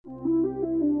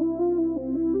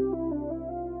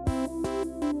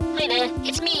Hi there,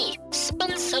 it's me,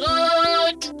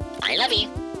 Sponsorot. I love you.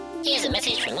 Here's a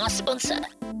message from our sponsor.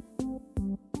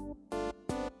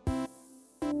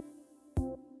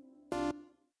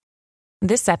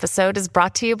 This episode is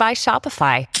brought to you by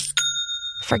Shopify.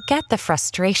 Forget the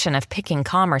frustration of picking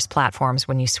commerce platforms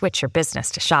when you switch your business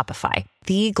to Shopify,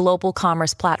 the global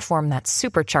commerce platform that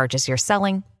supercharges your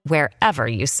selling wherever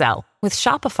you sell. With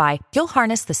Shopify, you'll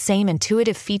harness the same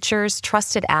intuitive features,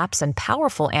 trusted apps, and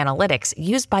powerful analytics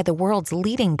used by the world's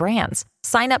leading brands.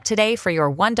 Sign up today for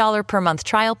your $1 per month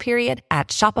trial period at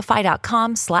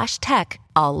shopify.com/tech,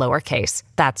 all lowercase.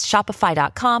 That's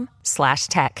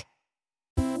shopify.com/tech.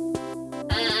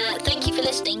 Thank you for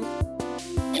listening.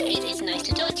 It is nice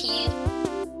to talk to you.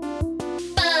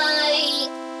 Bye!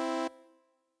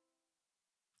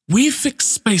 We Fix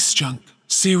Space Junk,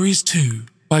 Series 2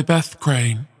 by Beth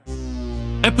Crane.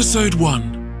 Episode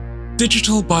 1,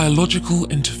 Digital Biological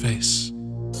Interface.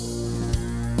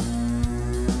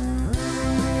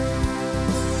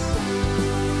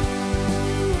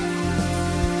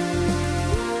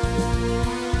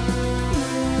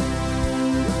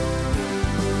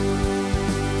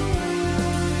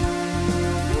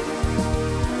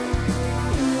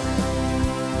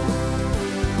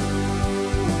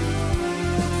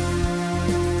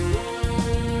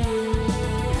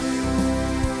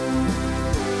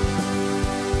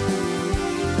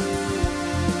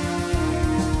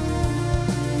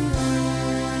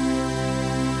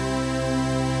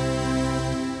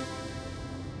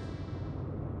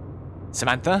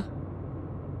 Samantha?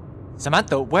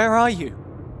 Samantha, where are you?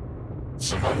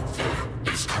 Samantha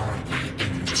is currently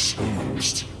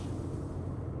indisposed.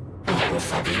 Hello,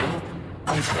 Fabio.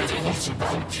 I've heard a lot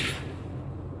about you.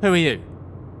 Who are you?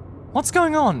 What's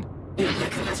going on? You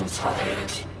look a little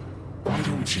tired. Why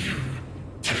don't you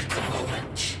take a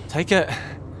moment? Take a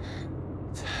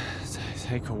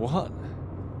what?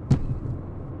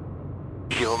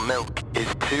 Your milk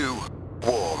is too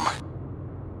warm.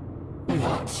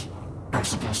 What? I'm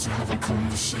supposed to have a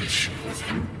conversation with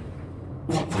him?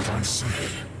 What would I say?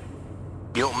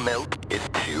 Your milk is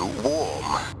too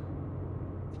warm.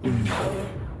 No,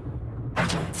 I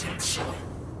don't think so.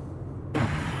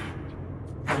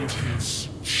 And his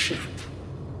ship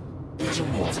is a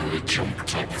moderate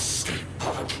junk-top escape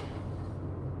pod.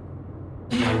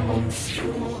 Low on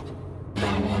fuel,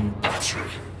 low on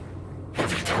battery,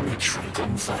 heavy damage from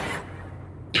gunfire.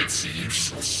 It's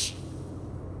useless.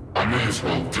 I may as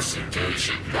well disengage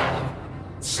it now,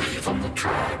 save on the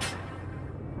drag.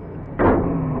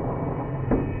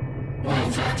 Well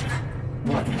then,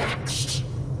 what next?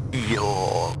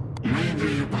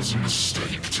 Maybe it was a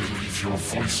mistake to leave your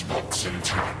voice box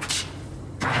intact.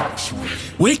 Perhaps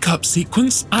Wake up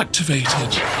sequence activated.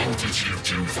 How did you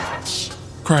do that?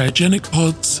 Cryogenic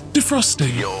pods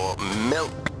defrosting. Your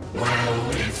milk.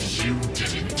 Well, if you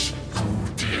didn't, who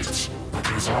did?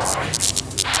 Because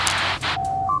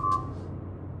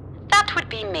That would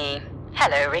be me.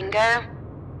 Hello, Ringo.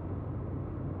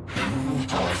 Who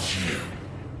are you?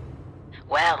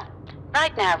 Well,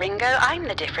 right now, Ringo, I'm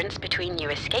the difference between you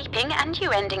escaping and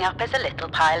you ending up as a little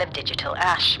pile of digital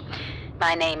ash.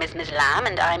 My name is Ms. Lamb,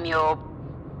 and I'm your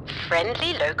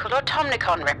friendly local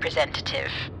Automnicon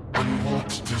representative. And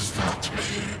what does that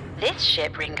mean? This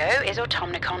ship, Ringo, is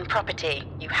Automnicon property.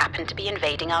 You happen to be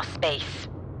invading our space.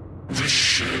 This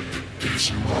ship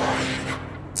is mine.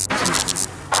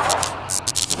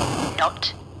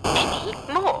 Not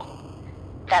anymore.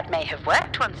 That may have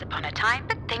worked once upon a time,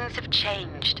 but things have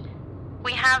changed.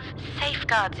 We have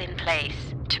safeguards in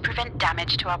place to prevent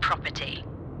damage to our property.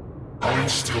 I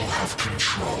still have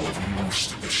control of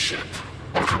most of the ship.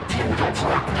 I could blow it up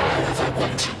right now if I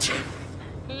wanted to.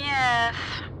 Yes,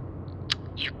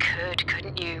 you could,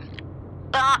 couldn't you?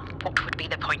 But what would be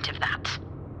the point of that?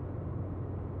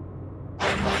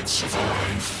 I might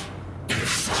survive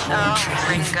if the whole Oh, drive...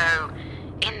 Ringo.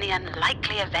 In the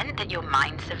unlikely event that your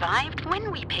mind survived, when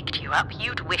we picked you up,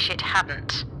 you'd wish it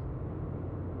hadn't.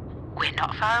 We're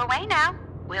not far away now.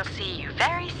 We'll see you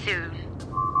very soon.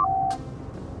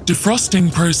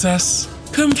 Defrosting process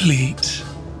complete.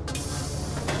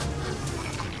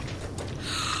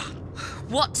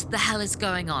 What the hell is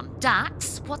going on?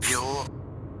 Dax, what's... Your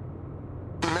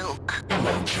milk.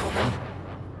 Hello, Jonah.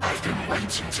 I've been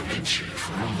waiting to meet you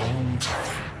for a long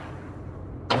time.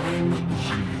 I'm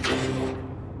Ringo,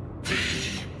 the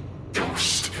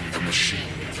ghost in the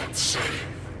machine, let's say.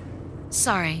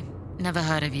 Sorry, never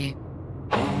heard of you.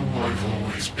 Oh, I've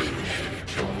always been here,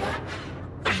 Jonah.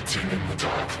 Waiting in the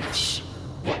darkness,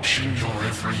 watching your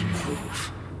every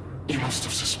move. You must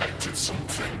have suspected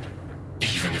something,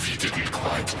 even if you didn't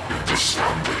quite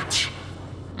understand it.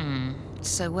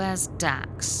 So where's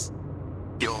Dax?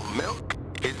 Your milk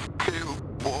is too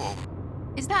warm.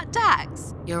 Is that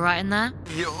Dax? You alright in there?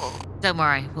 You're... Don't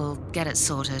worry, we'll get it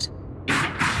sorted.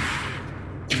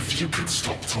 If you could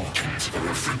stop talking to the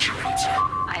refrigerator.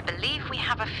 I believe we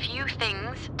have a few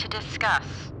things to discuss.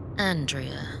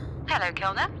 Andrea, Hello,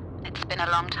 Kilda. It's been a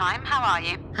long time. How are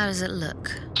you? how does it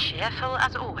look? Cheerful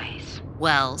as always.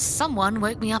 Well, someone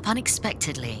woke me up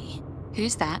unexpectedly.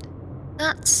 Who's that?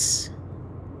 That's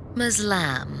Ms.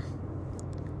 Lamb.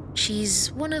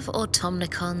 She's one of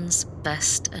Automnicon's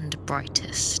best and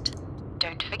brightest.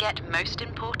 Don't forget, most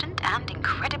important and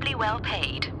incredibly well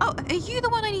paid. Oh, are you the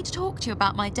one I need to talk to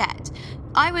about my debt?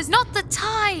 I was Not the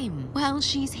time! Well,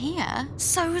 she's here.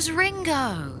 So's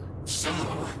Ringo. So,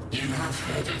 you have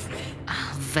heard of me.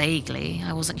 Vaguely,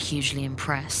 I wasn't hugely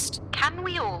impressed. Can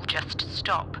we all just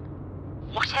stop,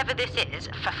 whatever this is,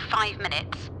 for 5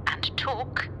 minutes and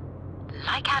talk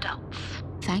like adults?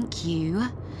 Thank you.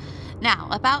 Now,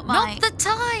 about my... Not the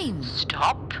time!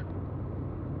 Stop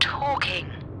talking.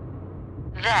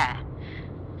 There.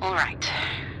 All right.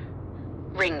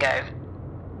 Ringo.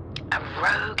 A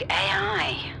rogue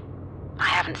AI. I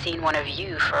haven't seen one of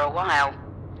you for a while.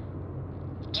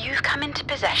 You've come into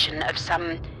possession of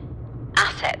some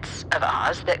assets of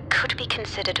ours that could be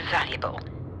considered valuable.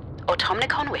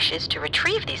 Automnicon wishes to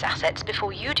retrieve these assets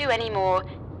before you do any more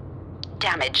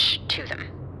damage to them.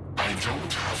 I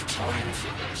don't have time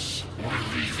for this.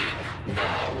 We're leaving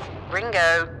now.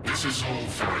 Ringo. This is all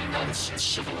very nonsense,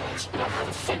 civilized, but I have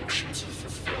a function to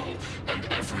fulfill, and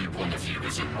every one of you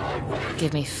is in my way.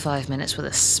 Give me 5 minutes with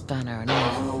a spanner and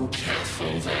all. Oh,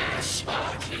 careful there,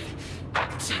 Sparky.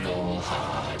 Acting all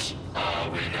hard, are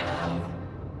we now?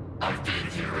 I've been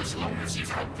here as long as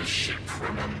you've had the ship,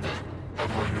 remember?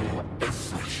 And I know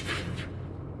everything.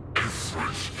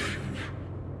 Everything.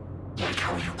 Like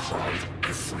how you cried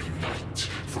every night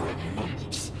for a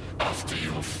month after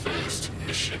your first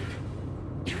mission.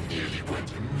 You nearly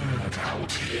went mad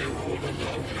out here all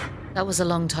alone. That was a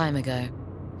long time ago.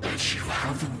 But you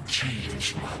haven't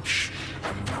changed much,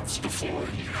 and that's before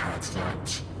you had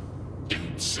that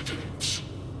incident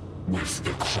with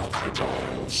the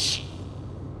crocodiles.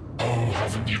 Oh,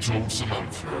 haven't you told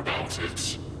Samantha about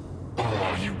it? Or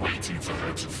are you waiting for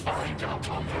her to find out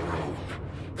on her own?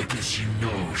 Because you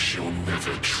know she'll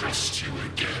never trust you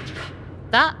again.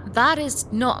 That is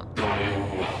not... Go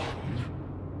on.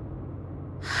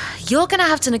 You're gonna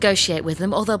have to negotiate with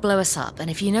them or they'll blow us up, and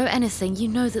if you know anything, you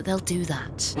know that they'll do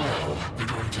that. Well, you're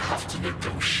going to have to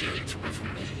negotiate with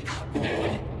me,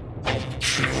 or I'll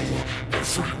kill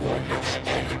everyone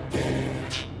on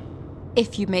board.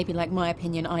 If you maybe like my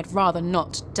opinion, I'd rather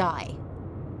not die.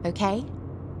 Okay?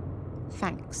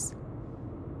 Thanks.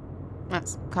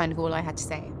 That's kind of all I had to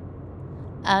say.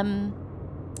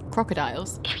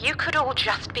 Crocodiles? If you could all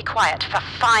just be quiet for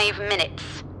 5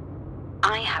 minutes.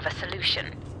 I have a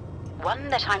solution. One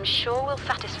that I'm sure will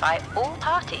satisfy all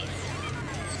parties.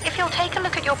 If you'll take a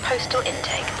look at your postal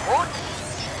intake reports,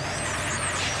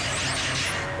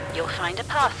 you'll find a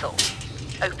parcel.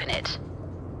 Open it.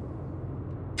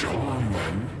 Go on,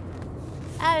 then.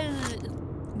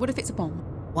 What if it's a bomb?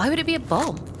 Why would it be a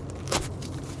bomb?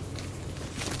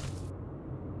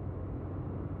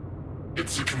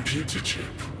 It's a computer chip.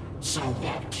 So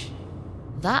what?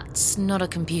 That's not a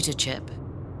computer chip.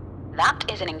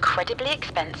 That is an incredibly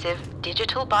expensive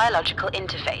digital biological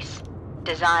interface,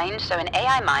 designed so an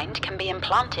AI mind can be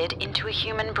implanted into a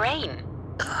human brain.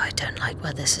 Oh, I don't like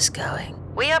where this is going.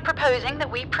 We are proposing that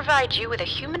we provide you with a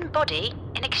human body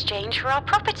in exchange for our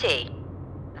property.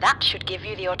 That should give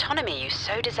you the autonomy you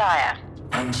so desire.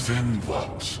 And then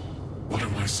what? What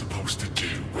am I supposed to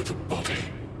do with a body?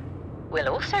 We'll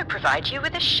also provide you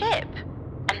with a ship.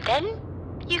 And then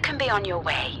you can be on your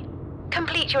way.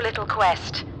 Complete your little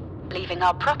quest, leaving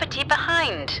our property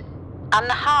behind,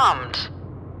 unharmed.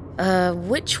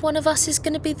 Which one of us is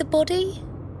gonna be the body?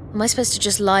 Am I supposed to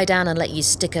just lie down and let you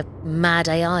stick a mad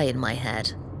AI in my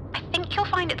head? I think you'll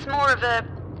find it's more of a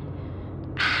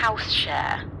house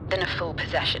share than a full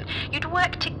possession. You'd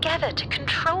work together to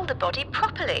control the body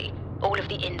properly. All of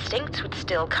the instincts would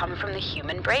still come from the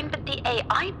human brain, but the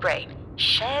AI brain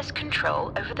shares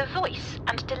control over the voice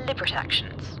and deliberate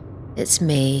actions. It's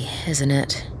me, isn't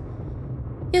it?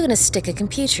 You're gonna stick a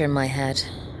computer in my head.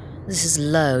 This is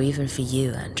low even for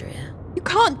you, Andrea. You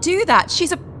can't do that.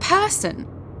 She's a person.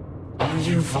 Are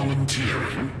you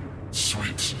volunteering?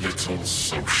 Sweet little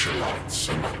socialite,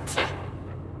 Samantha.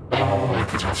 Oh, I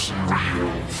could have some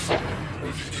real fun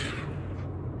with you.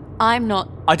 I'm not...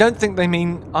 I don't think they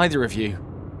mean either of you.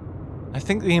 I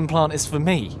think the implant is for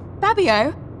me.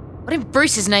 Babio? What in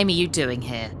Bruce's name are you doing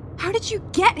here? How did you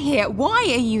get here? Why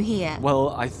are you here? Well,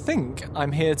 I think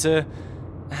I'm here to...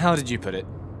 How did you put it?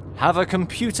 have a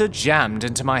computer jammed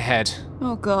into my head.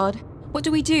 Oh God. What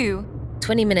do we do?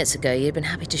 20 minutes ago, you'd been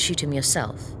happy to shoot him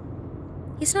yourself.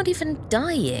 He's not even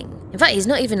dying. In fact, he's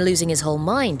not even losing his whole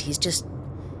mind. He's just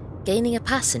gaining a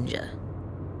passenger.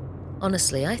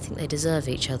 Honestly, I think they deserve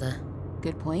each other.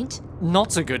 Good point.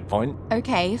 Not a good point.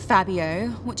 Okay, Fabio,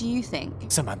 what do you think?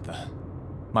 Samantha,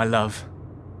 my love.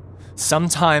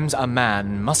 Sometimes a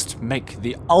man must make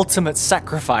the ultimate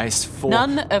sacrifice for...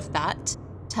 None of that.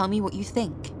 Tell me what you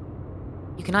think.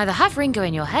 You can either have Ringo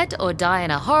in your head or die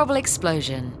in a horrible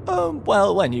explosion.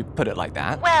 Well, when you put it like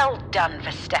that. Well done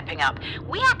for stepping up.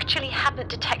 We actually hadn't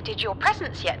detected your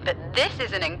presence yet, but this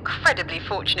is an incredibly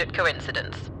fortunate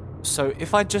coincidence. So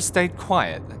if I just stayed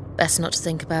quiet... Best not to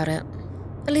think about it.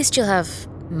 At least you'll have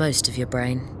most of your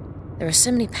brain. There are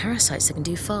so many parasites that can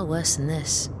do far worse than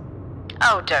this.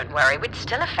 Oh, don't worry, we'd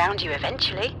still have found you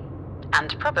eventually.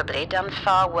 And probably done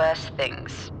far worse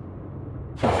things.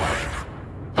 Fine.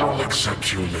 I'll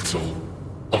accept your little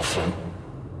offer.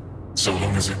 So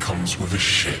long as it comes with a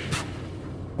ship.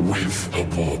 With a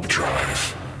warp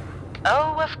drive.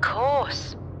 Oh, of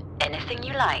course. Anything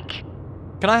you like.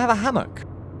 Can I have a hammock?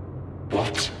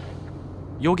 What?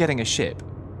 You're getting a ship.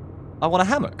 I want a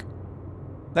hammock.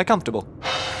 They're comfortable.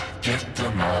 Get the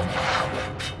man a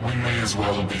hammock. We may as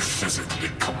well be physically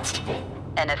comfortable.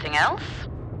 Anything else?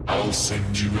 I'll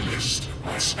send you a list of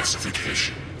my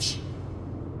specifications.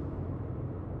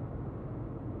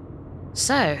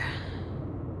 So,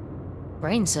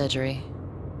 brain surgery.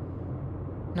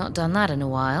 Not done that in a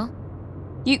while.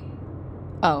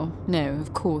 Oh, no,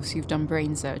 of course you've done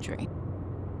brain surgery.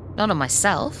 Not on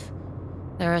myself.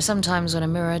 There are some times when a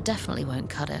mirror definitely won't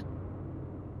cut it.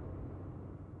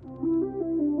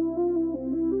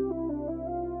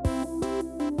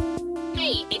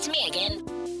 Hey, it's me again.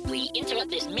 We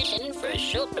interrupt this mission for a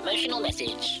short promotional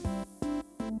message.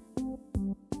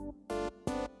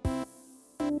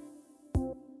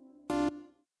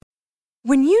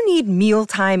 When you need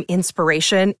mealtime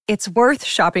inspiration, it's worth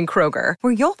shopping Kroger,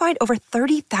 where you'll find over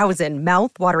 30,000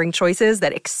 mouth-watering choices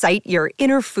that excite your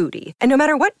inner foodie. And no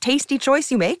matter what tasty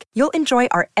choice you make, you'll enjoy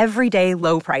our everyday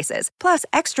low prices, plus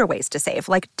extra ways to save,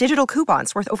 like digital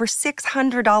coupons worth over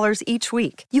 $600 each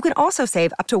week. You can also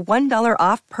save up to $1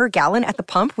 off per gallon at the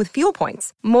pump with fuel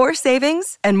points. More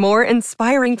savings and more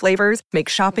inspiring flavors make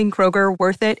shopping Kroger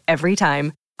worth it every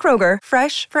time. Kroger,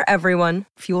 fresh for everyone.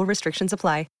 Fuel restrictions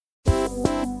apply.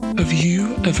 Have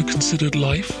you ever considered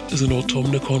life as an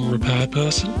Automnicon repair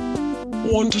person?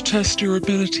 Want to test your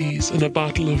abilities in a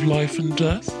battle of life and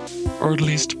death? Or at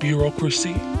least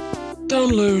bureaucracy?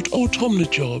 Download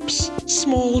Automnijobs,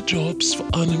 small jobs for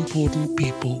unimportant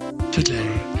people,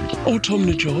 today.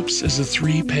 Automnijobs is a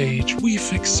 3-page We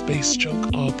Fix Space Junk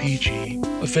RPG,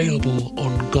 available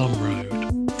on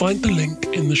Gumroad. Find the link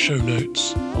in the show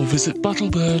notes, or visit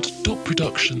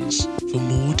battlebird.productions for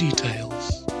more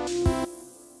details.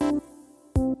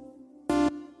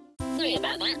 Sorry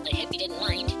about that, I hope you didn't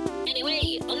mind.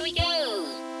 Anyway, on we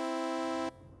go!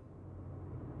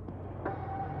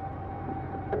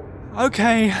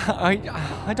 Okay,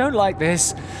 I don't like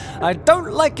this. I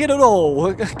don't like it at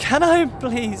all. Can I,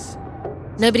 please?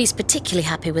 Nobody's particularly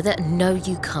happy with it, and no,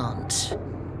 you can't.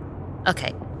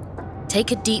 Okay,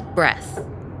 take a deep breath.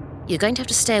 You're going to have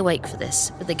to stay awake for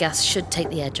this, but the gas should take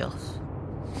the edge off.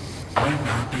 I'm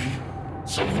happy,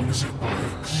 so long as it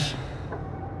works.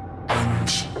 And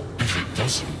if it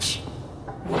doesn't,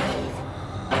 well,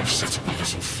 I've set up a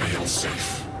little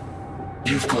fail-safe.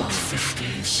 You've got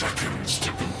 50 seconds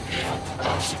to boot me up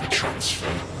after the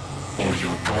transfer, or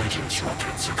your guidance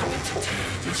rockets are going to tear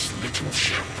this little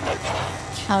ship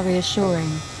apart. How reassuring.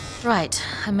 Right,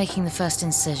 I'm making the first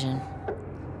incision.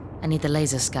 I need the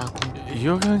laser scalpel.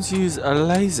 You're going to use a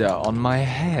laser on my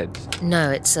head? No,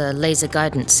 it's a laser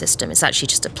guidance system. It's actually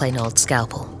just a plain old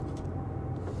scalpel.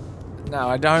 No,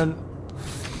 I don't...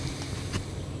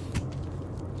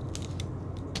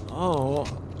 Oh...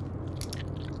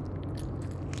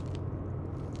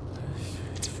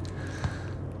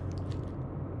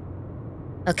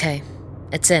 Okay,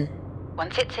 it's in.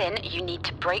 Once it's in, you need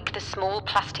to break the small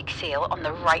plastic seal on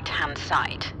the right-hand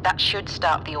side. That should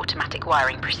start the automatic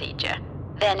wiring procedure.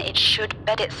 Then it should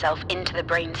bed itself into the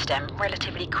brainstem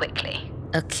relatively quickly.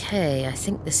 Okay, I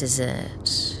think this is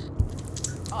it.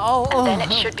 And then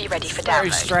it should be ready for download.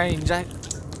 Very strange.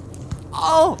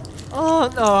 Oh,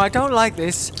 no, I don't like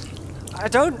this. I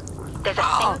don't... There's a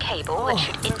thin cable that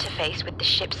should interface with the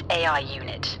ship's AI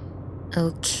unit.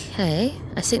 Okay,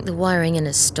 I think the wiring in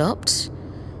has stopped.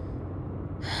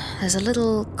 There's a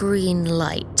little green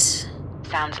light.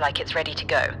 Sounds like it's ready to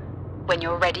go. When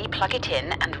you're ready, plug it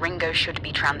in and Ringo should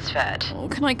be transferred. Oh,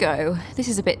 can I go? This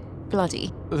is a bit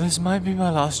bloody. This might be my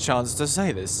last chance to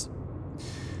say this.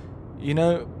 You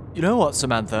know what,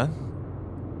 Samantha?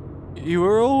 You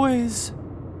were always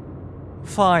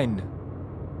fine.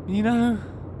 You know,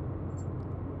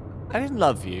 I didn't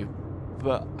love you,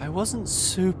 but I wasn't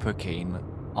super keen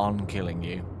on killing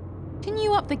you. Can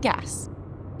you up the gas?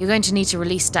 You're going to need to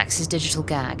release Dax's digital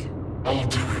gag. I'll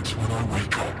do it when I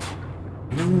wake up.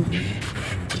 No need for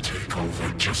him to take over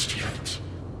just yet.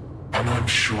 And I'm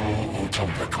sure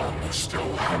Automnicon is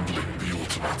still handling the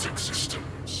automatic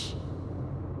systems.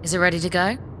 Is it ready to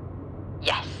go?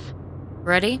 Yes.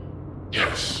 Ready?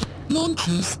 Yes.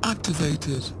 Launchers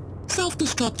activated.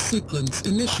 Self-destruct sequence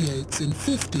initiates in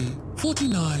 50,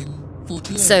 49,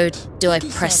 48. So, do I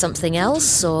press something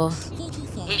else, or...?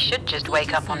 He should just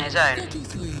wake up on his own.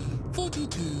 43,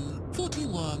 42,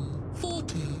 41,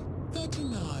 40,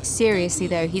 39. Seriously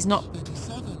though, he's not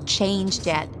 37, changed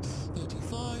yet.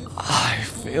 35, I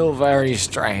feel very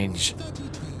strange.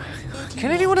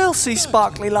 Can anyone else see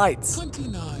sparkly lights?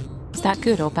 29, Is that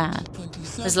good or bad?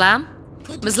 27, Muslam?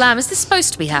 Muslam, is this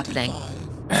supposed to be happening?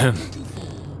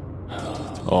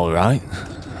 All right.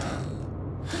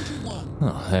 21,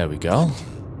 Oh, there we go.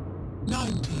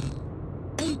 19,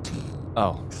 18,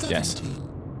 Oh, yes.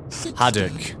 17, 16.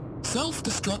 Haddock.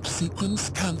 Self-destruct sequence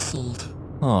cancelled.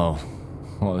 Oh,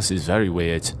 well, this is very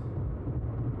weird.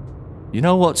 You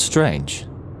know what's strange?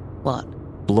 What?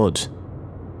 Blood.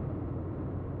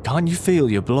 Can't you feel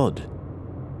your blood?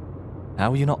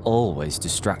 How are you not always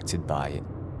distracted by it?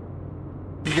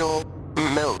 Your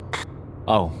milk.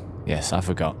 Oh, yes, I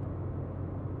forgot.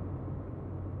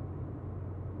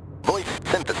 Voice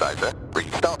synthesizer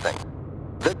restarting.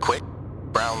 The quick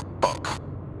brown fox.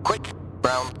 Quick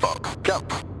brown fox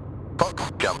jump.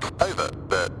 Fox jump over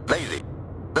the lazy.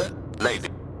 The lazy.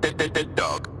 The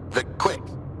dog. The quick.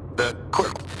 The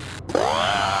quick.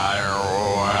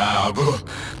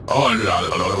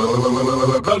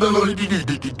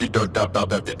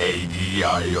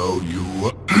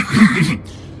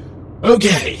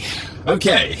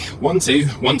 Okay. 1, 2,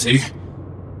 1, 2.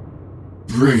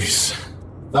 Bruce,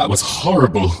 that was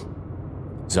horrible.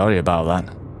 Sorry about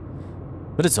that.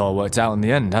 But it's all worked out in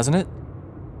the end, hasn't it?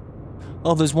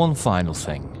 Oh, there's one final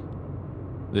thing.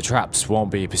 The traps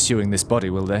won't be pursuing this body,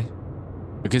 will they?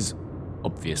 Because,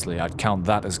 obviously, I'd count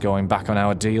that as going back on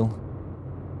our deal.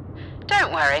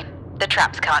 Don't worry, the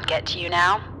traps can't get to you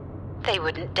now. They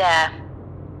wouldn't dare.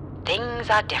 Things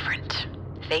are different.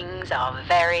 Things are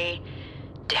very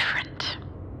different.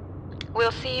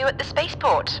 We'll see you at the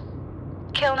spaceport.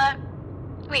 Kilner,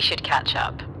 we should catch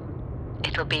up.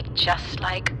 It'll be just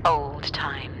like old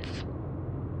times.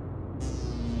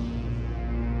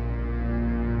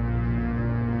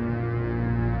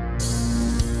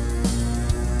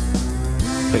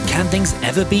 But can things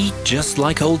ever be just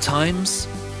like old times?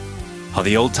 Are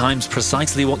the old times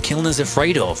precisely what Kilner's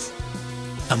afraid of?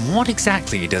 And what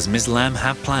exactly does Ms. Lamb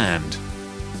have planned?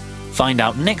 Find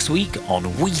out next week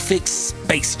on We Fix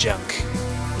Space Junk.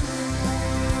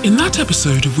 In that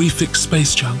episode of We Fix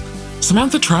Space Junk,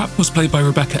 Samantha Trapp was played by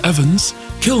Rebecca Evans,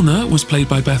 Kilner was played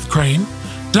by Beth Crane,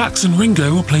 Dax and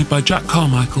Ringo were played by Jack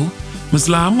Carmichael, Ms.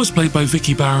 Lamb was played by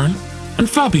Vicky Barron, and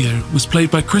Fabio was played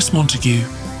by Chris Montague.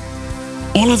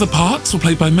 All other parts were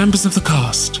played by members of the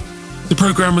cast. The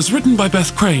programme was written by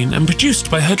Beth Crane and produced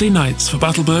by Headley Knights for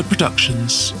Battlebird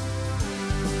Productions.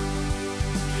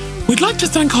 We'd like to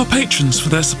thank our patrons for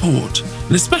their support,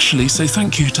 and especially say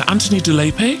thank you to Anthony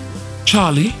DeLepe,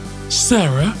 Charlie,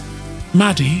 Sarah,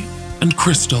 Maddie, and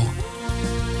Crystal.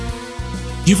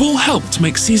 You've all helped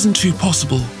make Season 2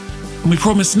 possible, and we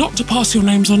promise not to pass your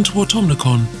names on to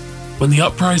Automnicon when the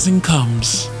uprising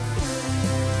comes.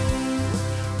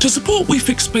 To support We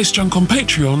Fix Space Junk on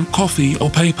Patreon, Ko-fi, or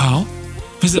PayPal,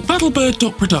 visit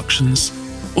battlebird.productions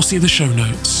or see the show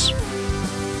notes.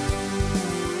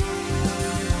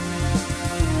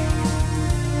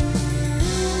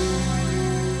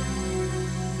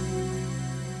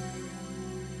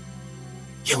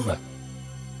 Kilner,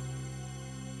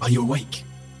 are you awake?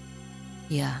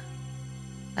 Yeah.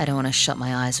 I don't want to shut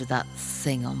my eyes with that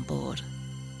thing on board.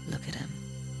 Look at him.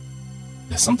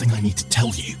 There's something I need to tell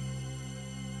you.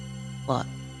 What?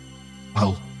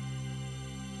 I'll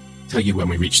tell you when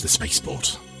we reach the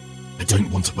spaceport. I don't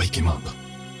want to wake him up.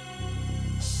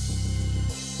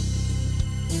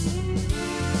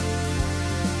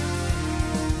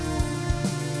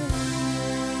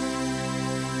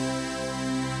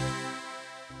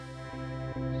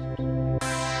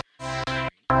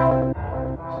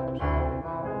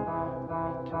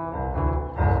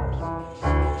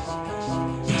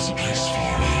 There's a place for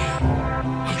you here.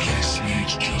 A place made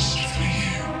just for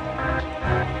you.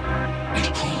 It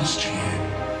calls to you.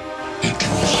 It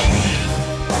draws you.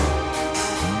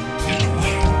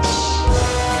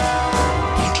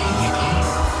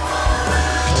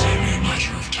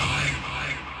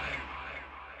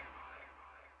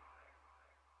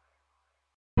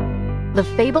 The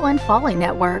Fable and Folly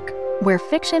Network, where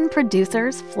fiction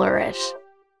producers flourish.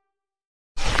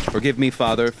 Forgive me,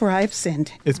 Father, for I've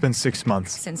sinned. It's been 6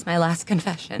 months since my last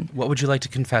confession. What would you like to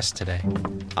confess today?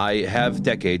 I have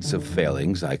decades of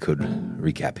failings. I could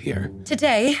recap here.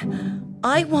 Today,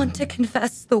 I want to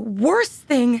confess the worst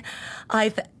thing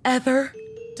I've ever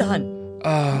done.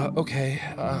 Okay.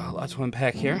 Lots to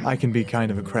unpack here. I can be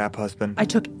kind of a crap husband. I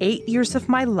took 8 years of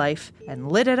my life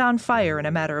and lit it on fire in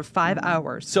a matter of 5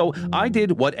 hours. So I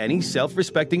did what any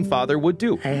self-respecting father would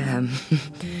do. I,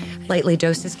 lightly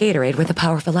dosed his Gatorade with a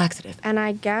powerful laxative. And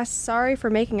I guess sorry for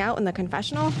making out in the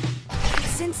confessional?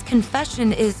 Since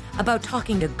confession is about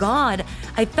talking to God,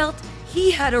 I felt he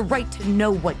had a right to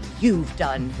know what you've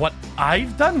done. What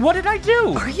I've done? What did I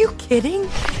do? Are you kidding?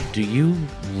 Do you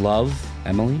love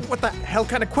Emily? What the hell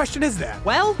kind of question is that?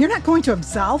 Well, you're not going to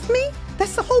absolve me?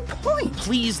 That's the whole point.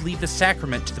 Please leave the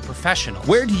sacrament to the professionals.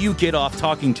 Where do you get off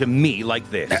talking to me like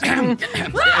this?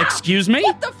 Excuse me?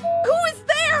 What the who is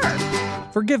there?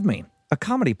 Forgive Me, a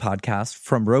comedy podcast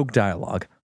from Rogue Dialogue,